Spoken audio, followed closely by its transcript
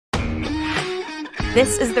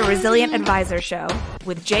This is the Resilient Advisor Show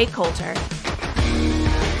with Jay Coulter.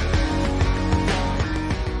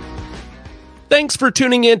 Thanks for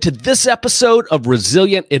tuning in to this episode of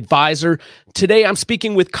Resilient Advisor. Today, I'm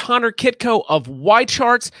speaking with Kitko of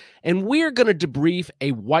YCharts, and we're going to debrief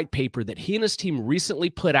a white paper that he and his team recently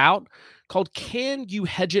put out called Can You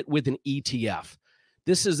Hedge It with an ETF?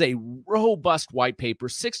 This is a robust white paper,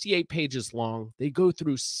 68 pages long. They go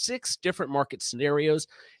through 6 different market scenarios,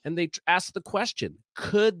 and they ask the question,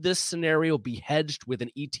 could this scenario be hedged with an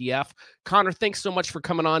ETF? Connor, thanks so much for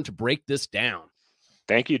coming on to break this down.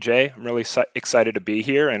 Thank you, Jay. I'm really excited to be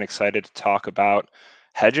here and excited to talk about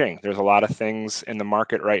hedging. There's a lot of things in the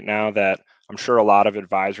market right now that I'm sure a lot of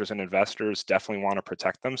advisors and investors definitely want to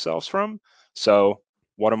protect themselves from. So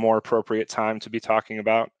what a more appropriate time to be talking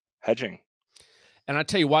about hedging. And I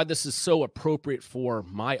tell you why this is so appropriate for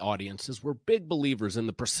my audience is we're big believers in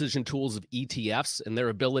the precision tools of ETFs and their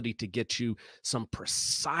ability to get you some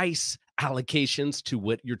precise allocations to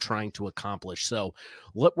what you're trying to accomplish. So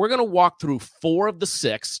we're going to walk through 4 of the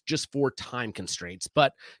 6 just for time constraints.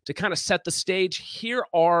 But to kind of set the stage, here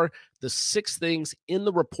are the 6 things in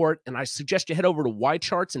the report. And I suggest you head over to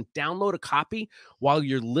YCharts and download a copy while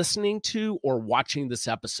you're listening to or watching this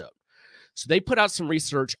episode. So they put out some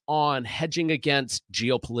research on hedging against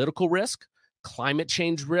geopolitical risk, climate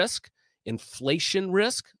change risk, inflation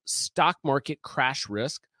risk, stock market crash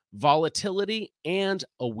risk, volatility, and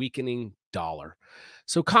a weakening dollar.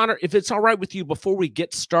 So Connor, if it's all right with you, before we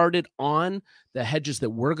get started on the hedges that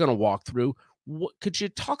we're going to walk through, could you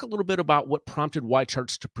talk a little bit about what prompted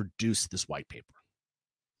YCharts to produce this white paper?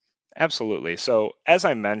 Absolutely. So as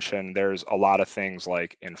I mentioned, there's a lot of things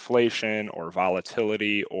like inflation or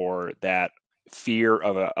volatility or that fear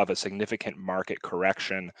of a significant market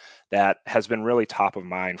correction that has been really top of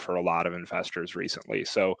mind for a lot of investors recently.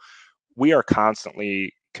 So we are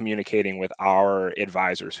constantly communicating with our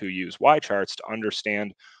advisors who use YCharts to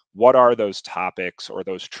understand what are those topics or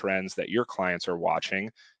those trends that your clients are watching,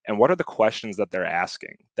 and what are the questions that they're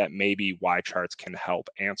asking that maybe YCharts can help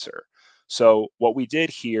answer. So what we did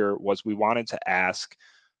here was we wanted to ask,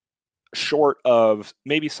 short of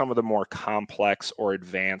maybe some of the more complex or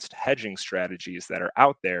advanced hedging strategies that are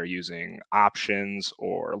out there using options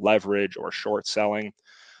or leverage or short selling,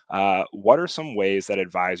 what are some ways that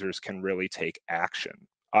advisors can really take action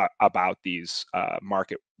about these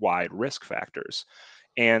market-wide risk factors?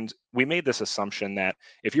 And we made this assumption that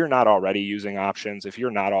if you're not already using options, if you're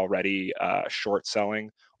not already short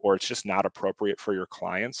selling, or it's just not appropriate for your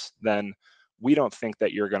clients, then we don't think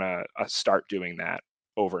that you're going to start doing that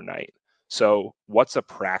overnight. So what's a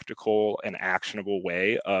practical and actionable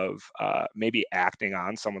way of maybe acting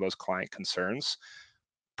on some of those client concerns?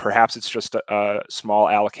 Perhaps it's just a small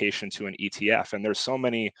allocation to an ETF. And there's so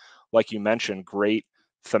many, like you mentioned, great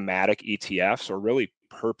thematic ETFs or really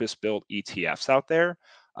purpose-built ETFs out there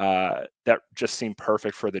that just seem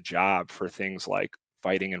perfect for the job for things like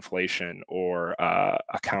fighting inflation or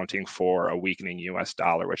accounting for a weakening US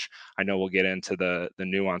dollar, which I know we'll get into the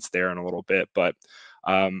nuance there in a little bit. But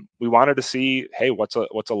we wanted to see, hey, what's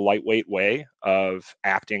a lightweight way of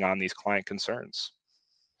acting on these client concerns?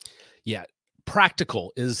 Yeah.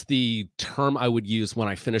 Practical is the term I would use when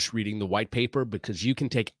I finish reading the white paper, because you can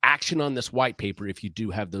take action on this white paper if you do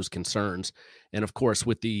have those concerns. And of course,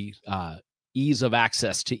 with the ease of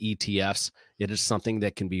access to ETFs, it is something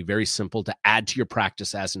that can be very simple to add to your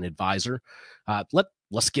practice as an advisor.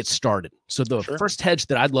 Let's get started. So the first hedge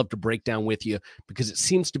that I'd love to break down with you, because it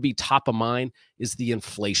seems to be top of mind, is the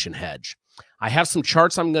inflation hedge. I have some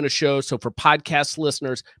charts I'm going to show. So for podcast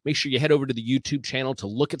listeners, make sure you head over to the YouTube channel to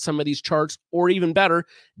look at some of these charts, or even better,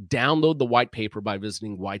 download the white paper by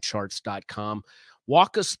visiting YCharts.com.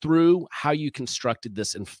 Walk us through how you constructed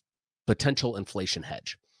this potential inflation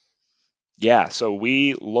hedge. Yeah, so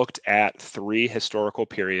we looked at 3 historical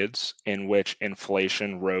periods in which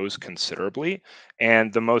inflation rose considerably.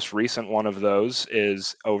 And the most recent one of those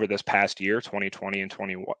is over this past year, 2020 and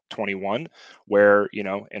 2021, where,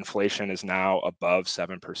 inflation is now above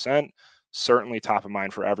 7%, certainly top of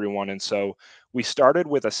mind for everyone. And so we started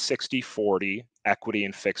with a 60-40 equity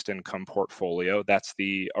and fixed income portfolio. That's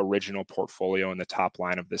the original portfolio in the top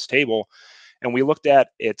line of this table. And we looked at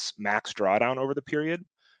its max drawdown over the period.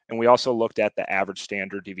 And we also looked at the average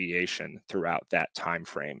standard deviation throughout that time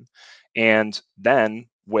frame. And then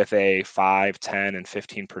with a 5, 10, and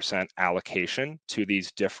 15% allocation to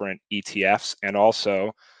these different ETFs, and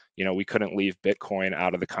also, we couldn't leave Bitcoin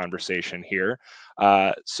out of the conversation here.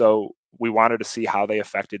 So we wanted to see how they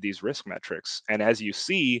affected these risk metrics. And as you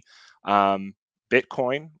see,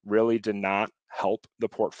 Bitcoin really did not help the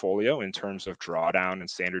portfolio in terms of drawdown and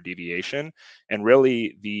standard deviation. And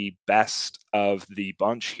really the best of the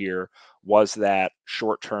bunch here was that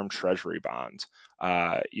short-term treasury bond.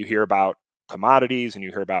 You hear about commodities and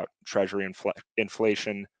you hear about treasury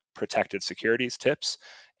inflation protected securities tips,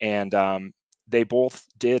 and they both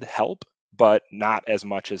did help, but not as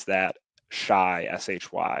much as that SHY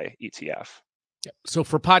ETF. So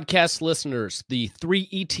for podcast listeners, the 3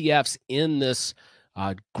 ETFs in this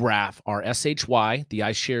graph are SHY, the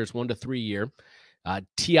iShares 1 to 3 year,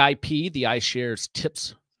 TIP, the iShares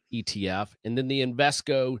Tips ETF, and then the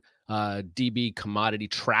Invesco DB Commodity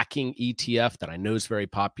Tracking ETF that I know is very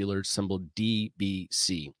popular, symbol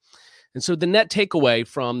DBC. And so the net takeaway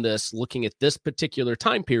from this, looking at this particular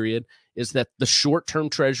time period, is that the short-term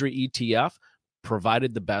Treasury ETF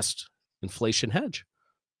provided the best inflation hedge.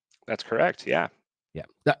 That's correct. Yeah.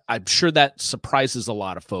 Yeah, I'm sure that surprises a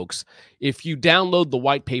lot of folks. If you download the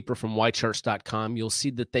white paper from YCharts.com, you'll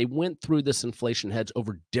see that they went through this inflation hedge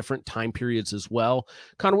over different time periods as well.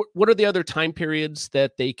 Connor, what are the other time periods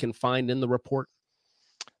that they can find in the report?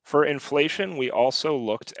 For inflation, we also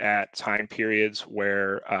looked at time periods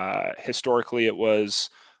where historically it was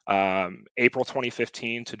April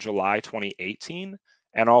 2015 to July 2018,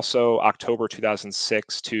 and also October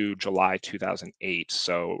 2006 to July 2008.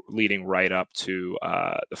 So leading right up to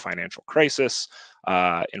the financial crisis,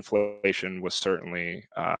 inflation was certainly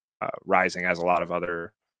rising, as a lot of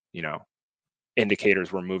other,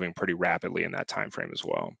 indicators were moving pretty rapidly in that time frame as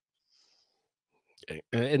well.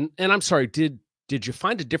 And I'm sorry, did you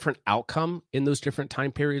find a different outcome in those different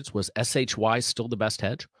time periods? Was SHY still the best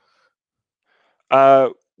hedge?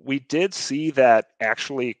 We did see that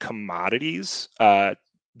actually commodities,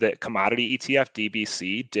 the commodity ETF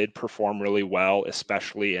DBC did perform really well,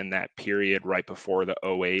 especially in that period right before the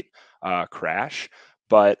 2008 crash.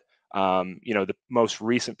 But the most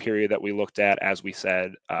recent period that we looked at, as we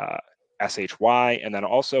said, SHY, and then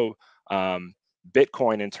also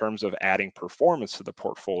Bitcoin, in terms of adding performance to the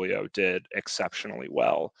portfolio, did exceptionally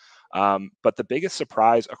well. But the biggest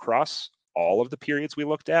surprise across all of the periods we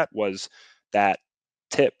looked at was that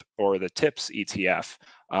TIP, or the TIPS ETF.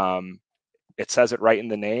 It says it right in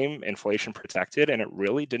the name, inflation protected, and it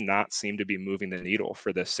really did not seem to be moving the needle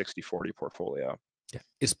for this 60/40 portfolio. Yeah,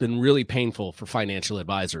 it's been really painful for financial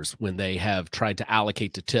advisors when they have tried to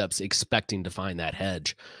allocate to TIPS expecting to find that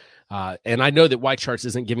hedge. And I know that YCharts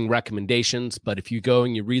isn't giving recommendations, but if you go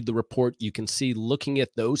and you read the report, you can see, looking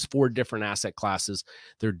at those 4 different asset classes,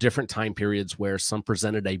 there are different time periods where some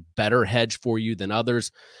presented a better hedge for you than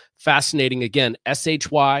others. Fascinating. Again,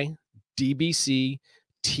 SHY, DBC,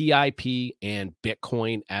 TIP, and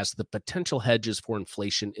Bitcoin as the potential hedges for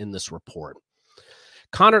inflation in this report.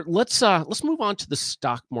 Connor, let's move on to the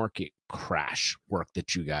stock market crash work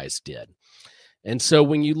that you guys did. And so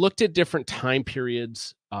when you looked at different time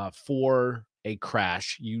periods for a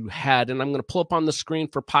crash, you had, and I'm going to pull up on the screen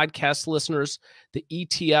for podcast listeners, the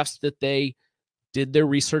ETFs that they did their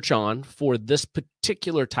research on for this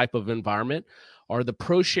particular type of environment are the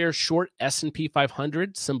ProShares Short S&P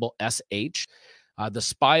 500, symbol SH, the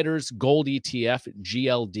Spiders Gold ETF,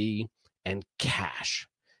 GLD, and Cash.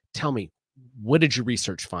 Tell me, what did your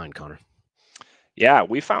research find, Connor? Yeah,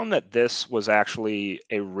 we found that this was actually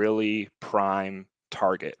a really prime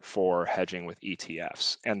target for hedging with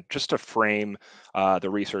ETFs. And just to frame the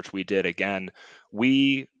research we did, again,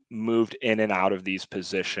 we moved in and out of these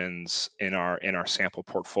positions in our sample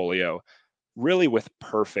portfolio really with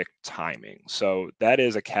perfect timing. So that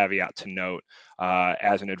is a caveat to note.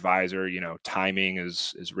 As an advisor, timing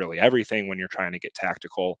is really everything when you're trying to get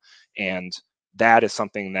tactical. And that is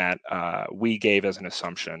something that we gave as an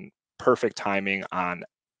assumption. Perfect timing on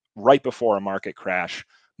right before a market crash,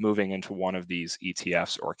 moving into one of these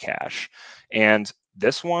ETFs or cash. And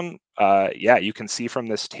this one, you can see from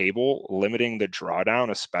this table, limiting the drawdown,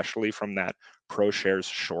 especially from that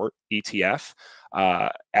ProShares Short ETF,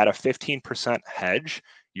 at a 15% hedge,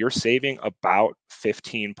 you're saving about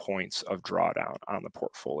 15 points of drawdown on the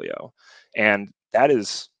portfolio. And that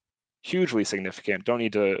is hugely significant. Don't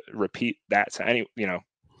need to repeat that to any,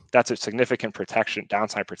 that's a significant protection,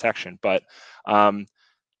 downside protection. But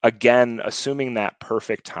again, assuming that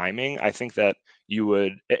perfect timing, I think that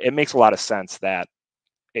it makes a lot of sense that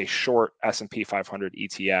a short S&P 500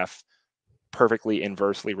 ETF perfectly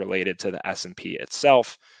inversely related to the S&P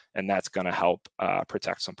itself, and that's going to help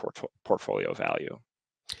protect some portfolio value.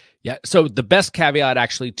 Yeah. So the best caveat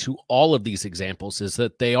actually to all of these examples is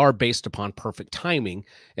that they are based upon perfect timing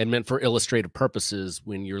and meant for illustrative purposes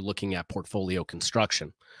when you're looking at portfolio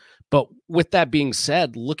construction. But with that being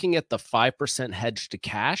said, looking at the 5% hedge to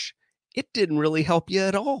cash, it didn't really help you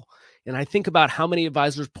at all. And I think about how many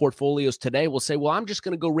advisors' portfolios today will say, well, I'm just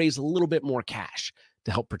going to go raise a little bit more cash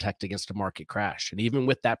to help protect against a market crash. And even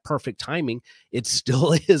with that perfect timing, it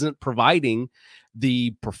still isn't providing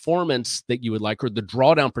the performance that you would like or the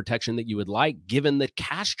drawdown protection that you would like, given the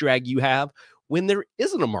cash drag you have when there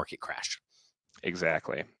isn't a market crash.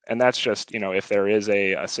 Exactly. And that's just, if there is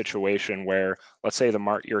a situation where, let's say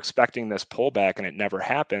you're expecting this pullback and it never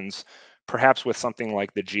happens, perhaps with something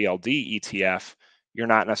like the GLD ETF, you're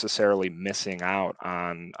not necessarily missing out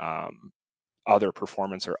on other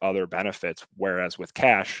performance or other benefits. Whereas with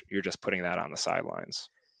cash, you're just putting that on the sidelines.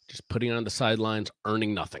 Just putting it on the sidelines,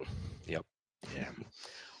 earning nothing. Yep. Yeah.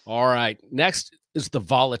 All right. Next is the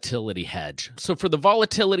volatility hedge. So for the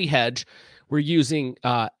volatility hedge, we're using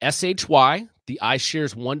SHY, the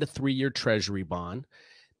iShares 1 to 3 year Treasury bond,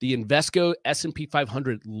 the Invesco S&P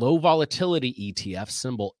 500 low volatility ETF,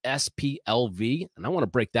 symbol SPLV, and I want to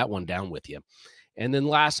break that one down with you. And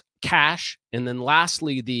then cash, and then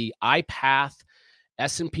lastly, the iPath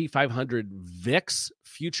S&P 500 VIX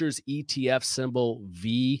futures ETF, symbol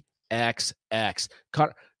VXX.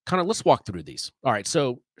 Kind of, let's walk through these. All right,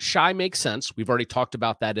 so SHY makes sense. We've already talked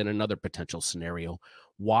about that in another potential scenario.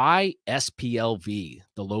 Why SPLV,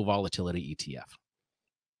 the low volatility ETF?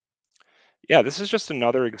 Yeah, this is just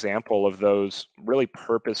another example of those really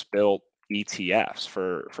purpose-built ETFs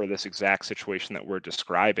for this exact situation that we're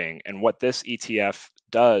describing. And what this ETF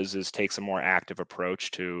does is takes a more active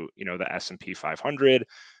approach to, the S&P 500,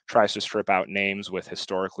 tries to strip out names with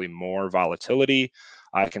historically more volatility.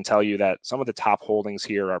 I can tell you that some of the top holdings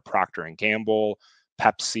here are Procter and Gamble,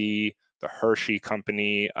 Pepsi, the Hershey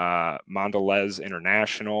Company, Mondelez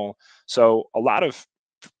International. So a lot of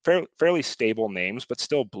fairly stable names, but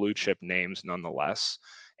still blue chip names nonetheless.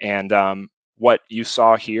 And what you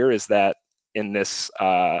saw here is that in this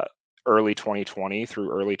early 2020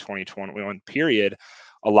 through early 2021 period,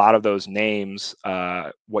 a lot of those names,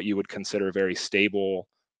 what you would consider very stable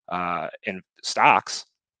in stocks,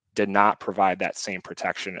 did not provide that same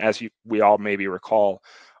protection. As we all maybe recall,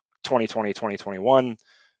 2020, 2021,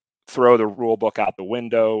 throw the rule book out the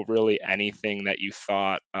window. Really anything that you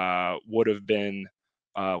thought would have been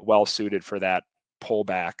well suited for that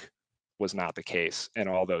pullback was not the case. And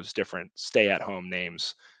all those different stay-at-home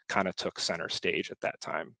names kind of took center stage at that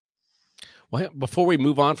time. Well, before we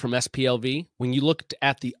move on from SPLV, when you looked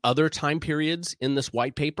at the other time periods in this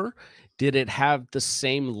white paper, did it have the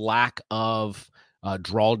same lack of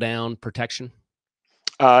drawdown protection?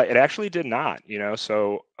 It actually did not,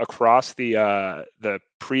 so across the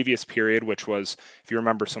previous period, which was, if you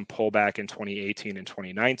remember, some pullback in 2018 and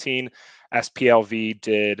 2019, SPLV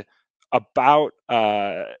did about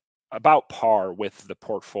par with the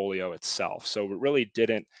portfolio itself. So it really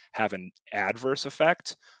didn't have an adverse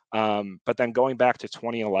effect. But then going back to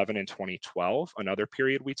 2011 and 2012, another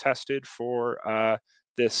period we tested for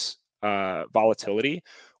this volatility,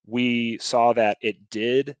 we saw that it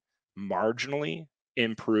did marginally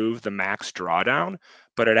improve the max drawdown,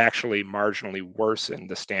 but it actually marginally worsened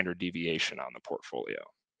the standard deviation on the portfolio.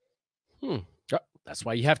 That's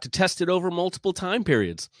why you have to test it over multiple time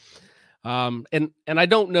periods. And I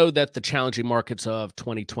don't know that the challenging markets of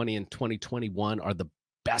 2020 and 2021 are the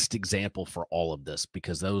best example for all of this,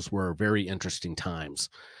 because those were very interesting times.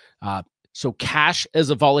 So cash as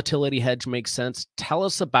a volatility hedge makes sense. Tell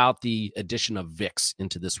us about the addition of VIX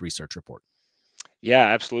into this research report. Yeah,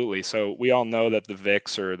 absolutely. So we all know that the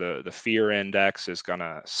VIX, or the fear index, is going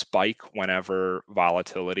to spike whenever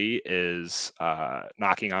volatility is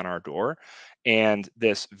knocking on our door. And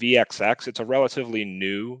this VXX, it's a relatively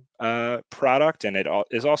new product, and it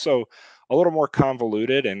is also a little more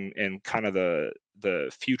convoluted in kind of the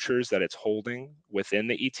futures that it's holding within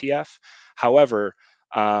the ETF. However,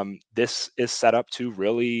 this is set up to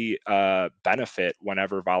really benefit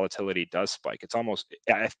whenever volatility does spike. It's almost,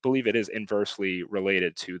 I believe it is inversely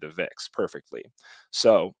related to the VIX perfectly.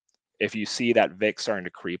 So if you see that VIX starting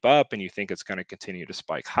to creep up and you think it's going to continue to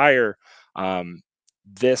spike higher,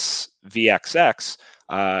 this VXX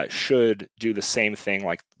should do the same thing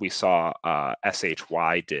like we saw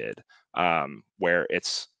SHY did, where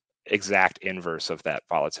it's exact inverse of that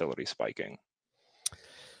volatility spiking.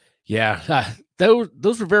 Yeah,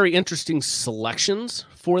 those were very interesting selections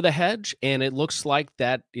for the hedge, and it looks like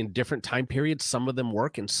that in different time periods, some of them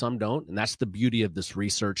work and some don't, and that's the beauty of this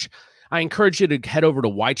research. I encourage you to head over to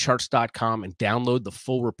YCharts.com and download the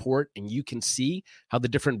full report, and you can see how the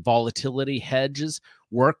different volatility hedges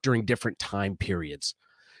work during different time periods.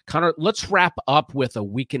 Connor, let's wrap up with a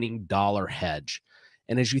weakening dollar hedge.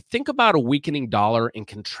 And as you think about a weakening dollar and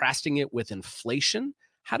contrasting it with inflation,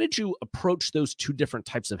 how did you approach those two different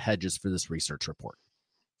types of hedges for this research report?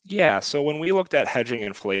 Yeah, so when we looked at hedging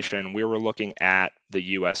inflation, we were looking at the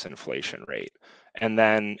US inflation rate. And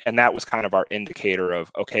that was kind of our indicator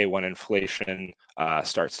of, okay, when inflation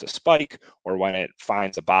starts to spike or when it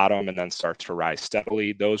finds a bottom and then starts to rise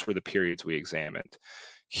steadily, those were the periods we examined.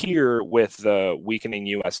 Here, with the weakening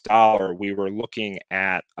US dollar, we were looking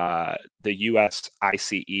at the US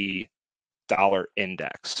ICE dollar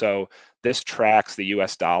index. So this tracks the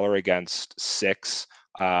US dollar against six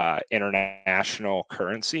international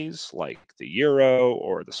currencies like the euro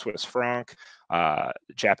or the Swiss franc,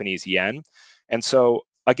 Japanese yen. And so,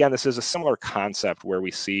 again, this is a similar concept where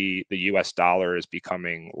we see the US dollar is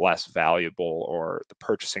becoming less valuable or the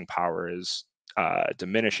purchasing power is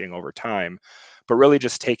diminishing over time, but really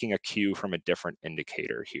just taking a cue from a different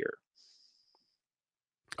indicator here.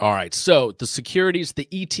 All right. So the securities, the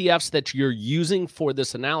ETFs that you're using for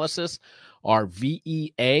this analysis are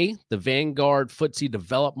VEA, the Vanguard FTSE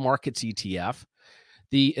Developed Markets ETF,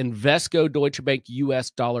 the Invesco Deutsche Bank US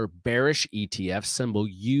Dollar Bearish ETF, symbol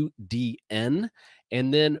UDN,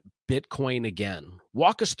 and then Bitcoin again.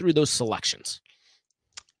 Walk us through those selections.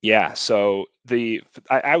 Yeah, so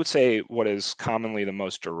I would say what is commonly the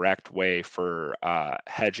most direct way for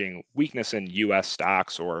hedging weakness in U.S.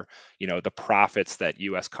 stocks or the profits that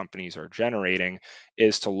U.S. companies are generating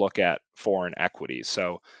is to look at foreign equities.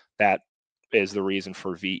 So that is the reason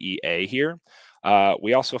for VEA here.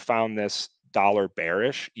 We also found this dollar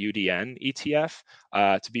bearish UDN ETF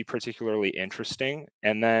to be particularly interesting,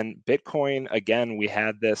 and then Bitcoin again. We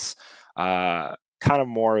had this. Kind of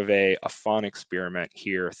more of a fun experiment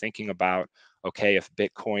here, thinking about, okay, if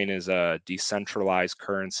Bitcoin is a decentralized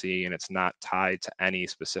currency and it's not tied to any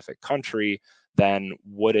specific country, then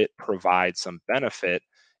would it provide some benefit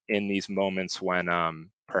in these moments when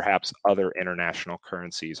perhaps other international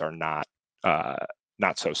currencies are not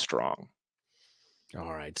so strong?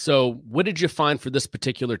 All right. So what did you find for this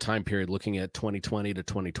particular time period, looking at 2020 to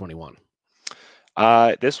 2021?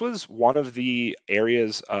 This was one of the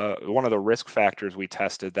areas, one of the risk factors we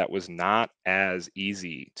tested that was not as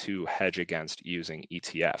easy to hedge against using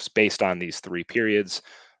ETFs based on these three periods,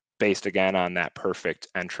 based again on that perfect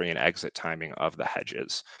entry and exit timing of the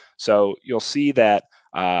hedges. So you'll see that,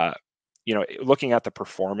 looking at the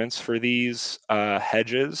performance for these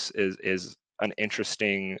hedges is an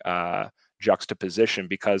interesting juxtaposition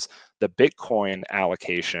because the Bitcoin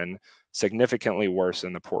allocation significantly worse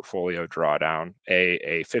than the portfolio drawdown.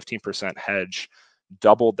 A 15% hedge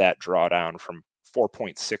doubled that drawdown from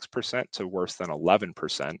 4.6% to worse than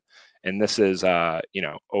 11%. And this is,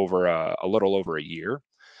 over a little over a year.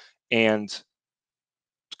 And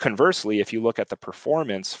conversely, if you look at the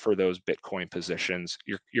performance for those Bitcoin positions,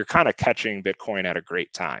 you're kind of catching Bitcoin at a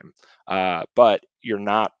great time, but you're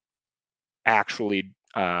not actually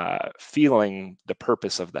feeling the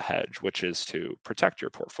purpose of the hedge, which is to protect your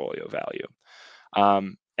portfolio value.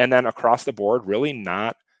 And then across the board, really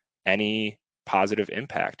not any positive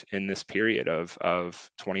impact in this period of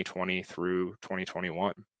 2020 through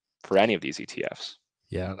 2021 for any of these ETFs.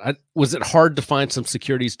 Yeah. Was it hard to find some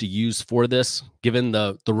securities to use for this, given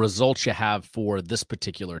the results you have for this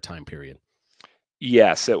particular time period?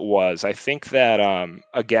 Yes, it was. I think that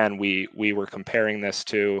again, we were comparing this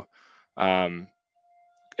to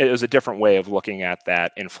it was a different way of looking at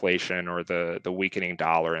that inflation or the weakening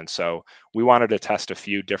dollar, and so we wanted to test a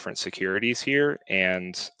few different securities here,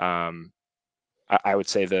 and I would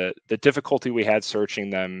say the difficulty we had searching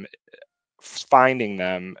them, finding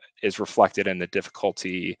them, is reflected in the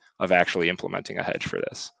difficulty of actually implementing a hedge for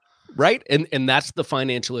this. Right. And that's the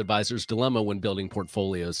financial advisor's dilemma when building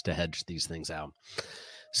portfolios to hedge these things out.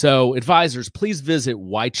 So, advisors, please visit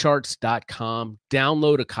YCharts.com,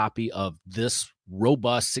 download a copy of this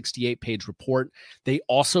robust 68-page report. They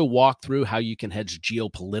also walk through how you can hedge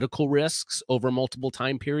geopolitical risks over multiple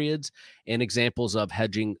time periods and examples of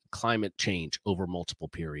hedging climate change over multiple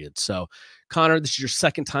periods. So, Connor, this is your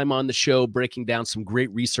second time on the show, breaking down some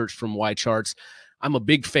great research from YCharts. I'm a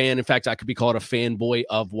big fan. In fact, I could be called a fanboy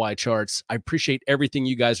of YCharts. I appreciate everything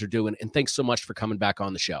you guys are doing, and thanks so much for coming back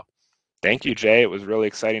on the show. Thank you, Jay. It was really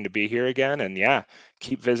exciting to be here again. And yeah,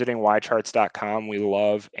 keep visiting YCharts.com. We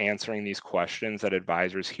love answering these questions that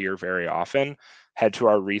advisors hear very often. Head to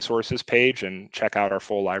our resources page and check out our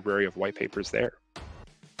full library of white papers there.